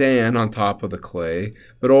 say, sand on top of the clay,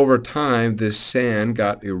 but over time this sand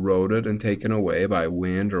got eroded and taken away by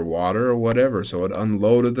wind or water or whatever. So it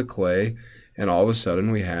unloaded the clay, and all of a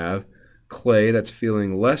sudden we have clay that's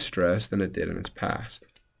feeling less stress than it did in its past.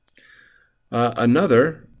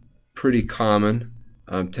 Another pretty common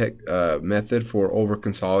method for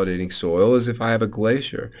overconsolidating soil is if I have a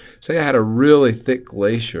glacier. Say I had a really thick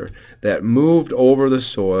glacier that moved over the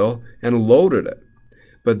soil and loaded it,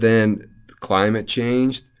 but then climate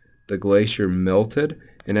changed, the glacier melted,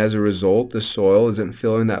 and as a result the soil isn't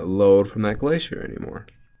feeling that load from that glacier anymore.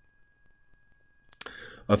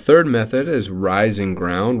 A third method is rising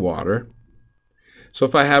groundwater. So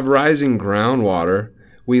if I have rising groundwater,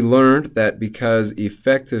 we learned that because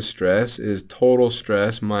effective stress is total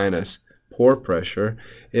stress minus pore pressure,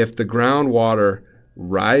 if the groundwater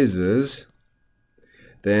rises,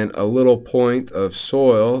 then a little point of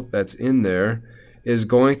soil that's in there is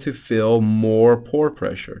going to feel more pore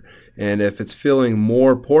pressure. And if it's feeling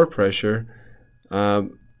more pore pressure,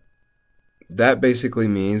 that basically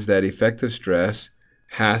means that effective stress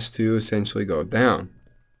has to essentially go down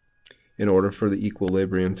in order for the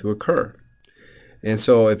equilibrium to occur. And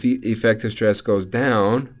so if effective stress goes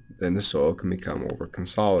down, then the soil can become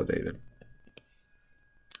overconsolidated.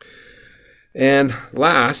 And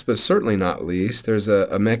last, but certainly not least, there's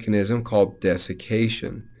a mechanism called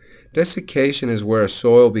desiccation. Desiccation is where a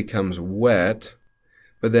soil becomes wet,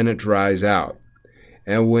 but then it dries out.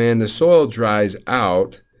 And when the soil dries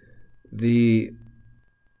out, the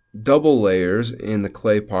double layers in the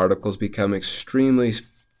clay particles become extremely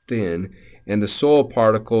thin, and the soil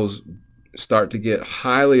particles start to get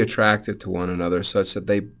highly attracted to one another such that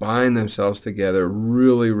they bind themselves together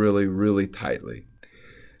really, really, really tightly.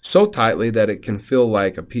 So tightly that it can feel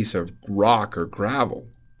like a piece of rock or gravel.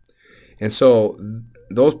 And so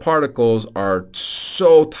those particles are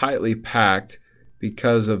so tightly packed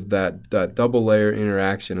because of that double layer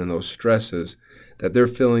interaction and those stresses that they're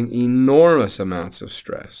feeling enormous amounts of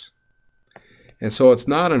stress. And so it's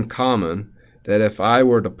not uncommon that if I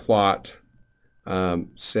were to plot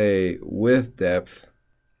say width depth,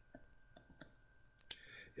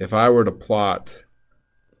 if I were to plot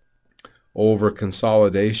over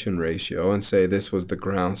consolidation ratio and say this was the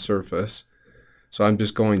ground surface, so I'm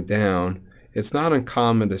just going down, it's not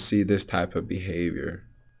uncommon to see this type of behavior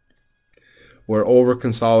where over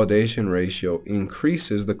consolidation ratio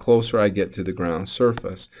increases the closer I get to the ground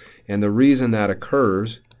surface. And the reason that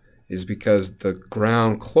occurs is because the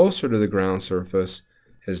ground closer to the ground surface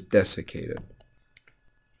has desiccated.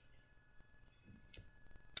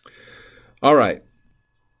 All right.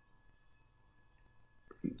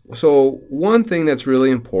 So one thing that's really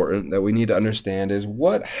important that we need to understand is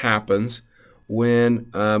what happens when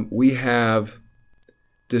we have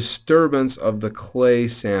disturbance of the clay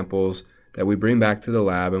samples that we bring back to the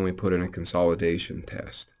lab and we put in a consolidation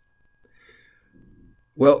test.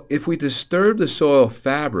 Well, if we disturb the soil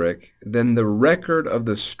fabric, then the record of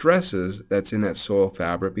the stresses that's in that soil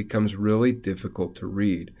fabric becomes really difficult to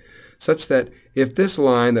read, such that if this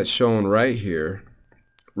line that's shown right here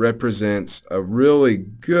represents a really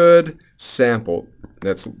good sample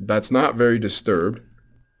that's not very disturbed,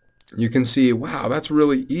 you can see, wow, that's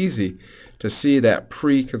really easy to see that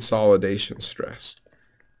pre-consolidation stress.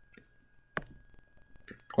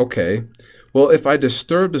 Okay, well, if I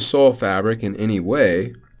disturb the soil fabric in any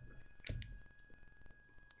way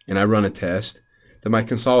and I run a test, then my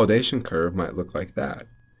consolidation curve might look like that.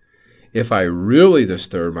 If I really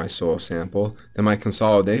disturb my soil sample, then my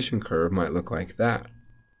consolidation curve might look like that.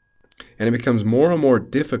 And it becomes more and more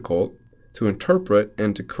difficult to interpret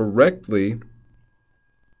and to correctly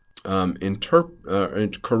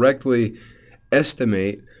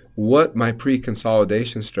estimate what my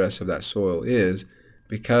pre-consolidation stress of that soil is,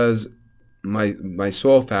 because my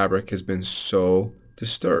soil fabric has been so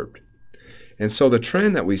disturbed. And so the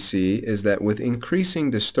trend that we see is that with increasing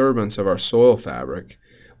disturbance of our soil fabric,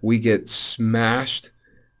 we get smashed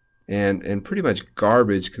and pretty much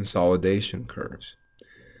garbage consolidation curves.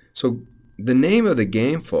 So the name of the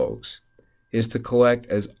game, folks, is to collect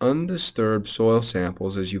as undisturbed soil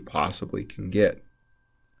samples as you possibly can get.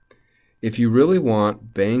 If you really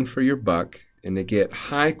want bang for your buck and to get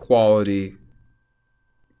high quality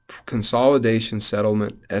consolidation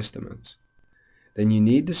settlement estimates, then you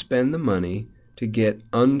need to spend the money to get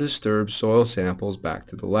undisturbed soil samples back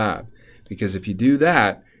to the lab. Because if you do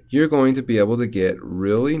that, you're going to be able to get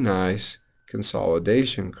really nice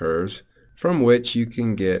consolidation curves from which you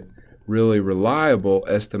can get really reliable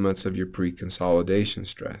estimates of your pre-consolidation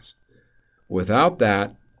stress. Without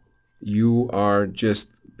that, you are just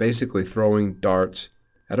basically throwing darts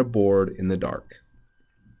at a board in the dark.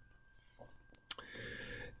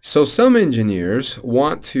 So some engineers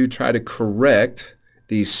want to try to correct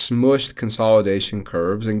these smushed consolidation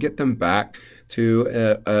curves and get them back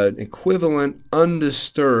to an equivalent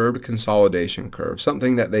undisturbed consolidation curve,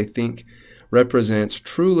 something that they think represents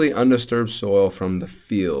truly undisturbed soil from the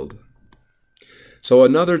field. So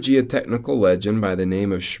another geotechnical legend by the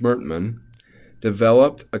name of Schmertman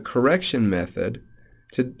developed a correction method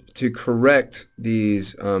to correct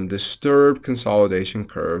these disturbed consolidation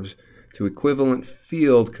curves to equivalent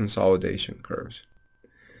field consolidation curves.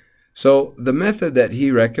 So the method that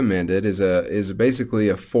he recommended is basically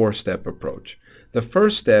a four-step approach. The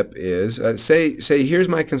first step is, say here's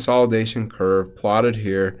my consolidation curve plotted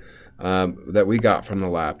here that we got from the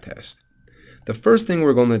lab test. The first thing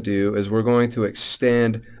we're going to do is we're going to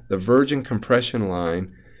extend the virgin compression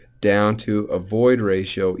line down to a void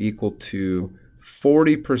ratio equal to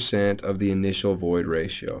 40% of the initial void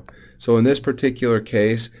ratio. So in this particular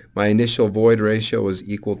case, my initial void ratio is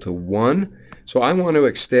equal to 1. So I want to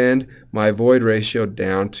extend my void ratio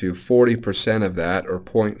down to 40% of that, or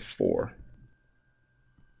 0.4.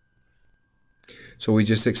 So we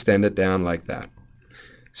just extend it down like that.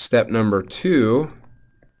 Step number 2,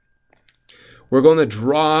 we're going to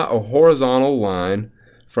draw a horizontal line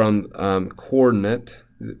from coordinate.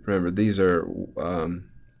 Remember, these are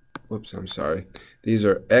these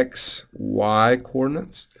are x, y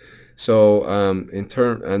coordinates. So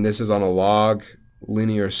and this is on a log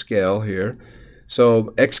linear scale here.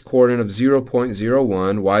 So x coordinate of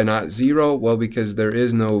 0.01. Why not 0? Well, because there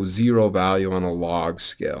is no 0 value on a log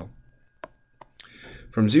scale.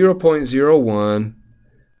 From 0.01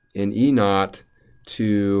 in E naught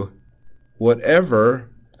to whatever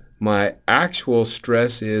my actual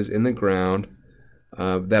stress is in the ground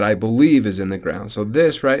that I believe is in the ground. So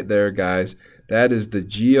this right there, guys, that is the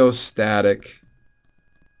geostatic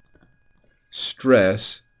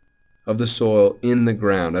stress of the soil in the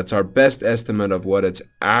ground. That's our best estimate of what its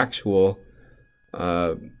actual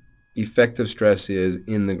effective stress is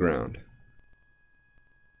in the ground.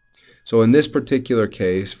 So in this particular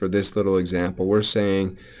case, for this little example, we're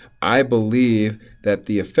saying I believe that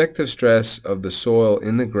the effective stress of the soil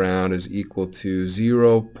in the ground is equal to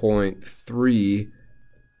 0.3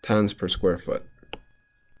 tons per square foot.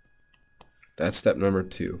 That's step number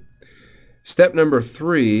 2. Step number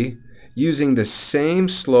 3, using the same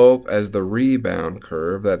slope as the rebound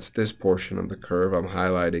curve, that's this portion of the curve I'm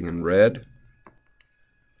highlighting in red.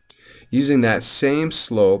 Using that same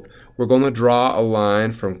slope, we're going to draw a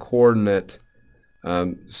line from coordinate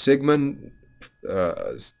sigma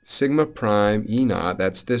prime E naught,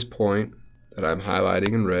 that's this point that I'm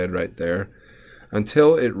highlighting in red right there,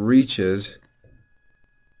 until it reaches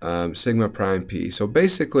sigma prime P. So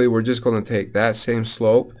basically we're just going to take that same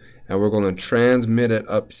slope and we're going to transmit it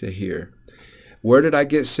up to here. Where did I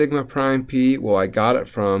get sigma prime P? Well, I got it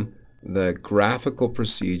from the graphical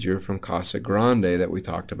procedure from coarse-grained that we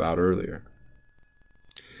talked about earlier.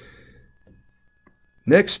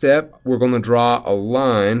 Next step, we're going to draw a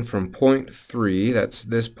line from point 3, that's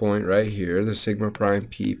this point right here, the sigma prime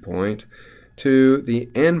P point, to the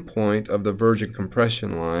end point of the virgin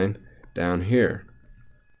compression line down here.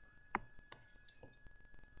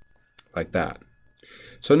 Like that.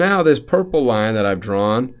 So now this purple line that I've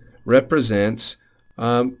drawn represents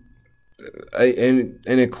an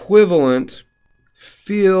equivalent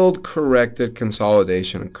field-corrected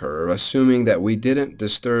consolidation curve, assuming that we didn't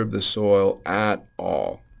disturb the soil at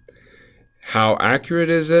all. How accurate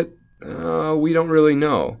is it? We don't really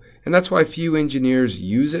know. And that's why few engineers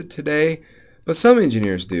use it today, but some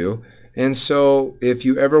engineers do. And so if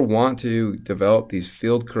you ever want to develop these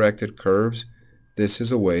field-corrected curves, this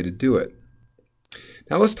is a way to do it.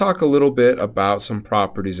 Now let's talk a little bit about some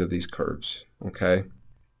properties of these curves. Okay.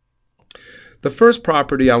 The first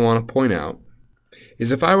property I want to point out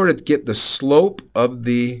is if I were to get the slope of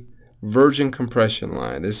the virgin compression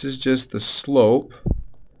line, this is just the slope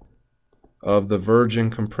of the virgin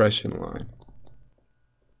compression line.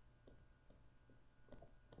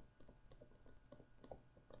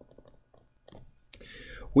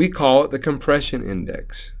 we call it the compression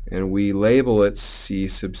index, and we label it C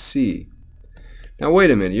sub C. Now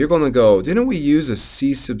wait a minute, you're going to go, didn't we use a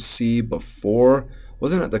C sub C before?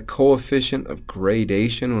 Wasn't it the coefficient of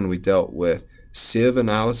gradation when we dealt with sieve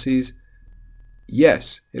analyses?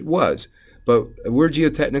 Yes, it was. But we're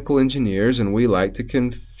geotechnical engineers and we like to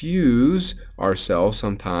confuse ourselves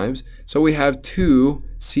sometimes. So we have two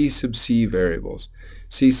C sub C variables.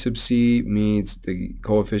 C sub C means the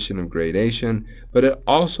coefficient of gradation, but it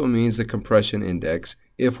also means the compression index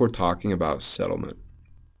if we're talking about settlement.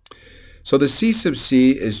 So the C sub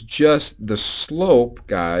C is just the slope,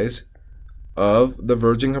 guys, of the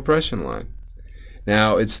virgin compression line.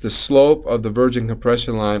 Now, it's the slope of the virgin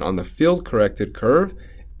compression line on the field-corrected curve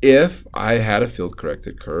if I had a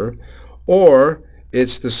field-corrected curve, or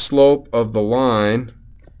it's the slope of the line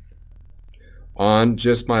on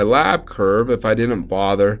just my lab curve if I didn't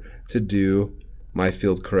bother to do my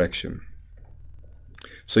field correction.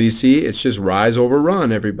 So you see, it's just rise over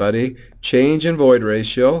run, everybody. Change in void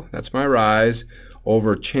ratio, that's my rise,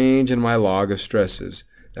 over change in my log of stresses,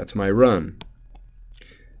 that's my run.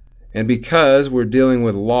 And because we're dealing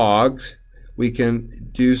with logs, we can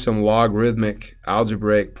do some logarithmic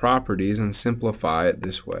algebraic properties and simplify it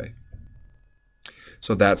this way.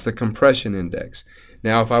 So that's the compression index.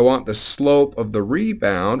 Now if I want the slope of the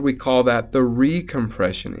rebound, we call that the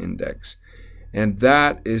recompression index. And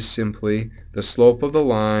that is simply the slope of the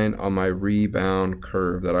line on my rebound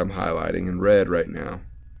curve that I'm highlighting in red right now.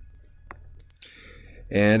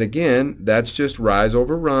 And again, that's just rise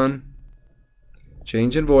over run,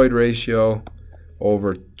 change in void ratio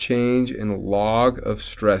over change in log of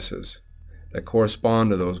stresses that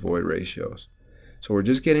correspond to those void ratios. So we're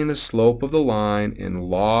just getting the slope of the line in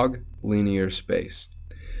log linear space.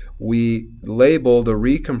 We label the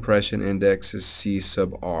recompression index as C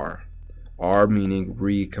sub R, R meaning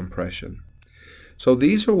recompression. So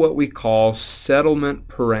these are what we call settlement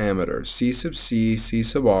parameters, C sub C, C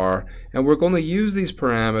sub R, and we're going to use these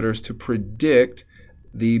parameters to predict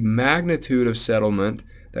the magnitude of settlement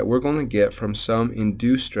that we're going to get from some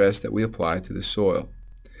induced stress that we apply to the soil.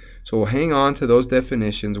 So we'll hang on to those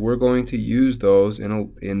definitions. We're going to use those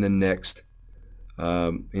in the next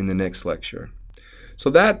lecture. So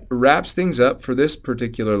that wraps things up for this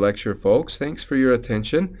particular lecture, folks. Thanks for your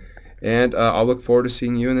attention, and I'll look forward to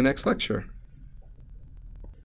seeing you in the next lecture.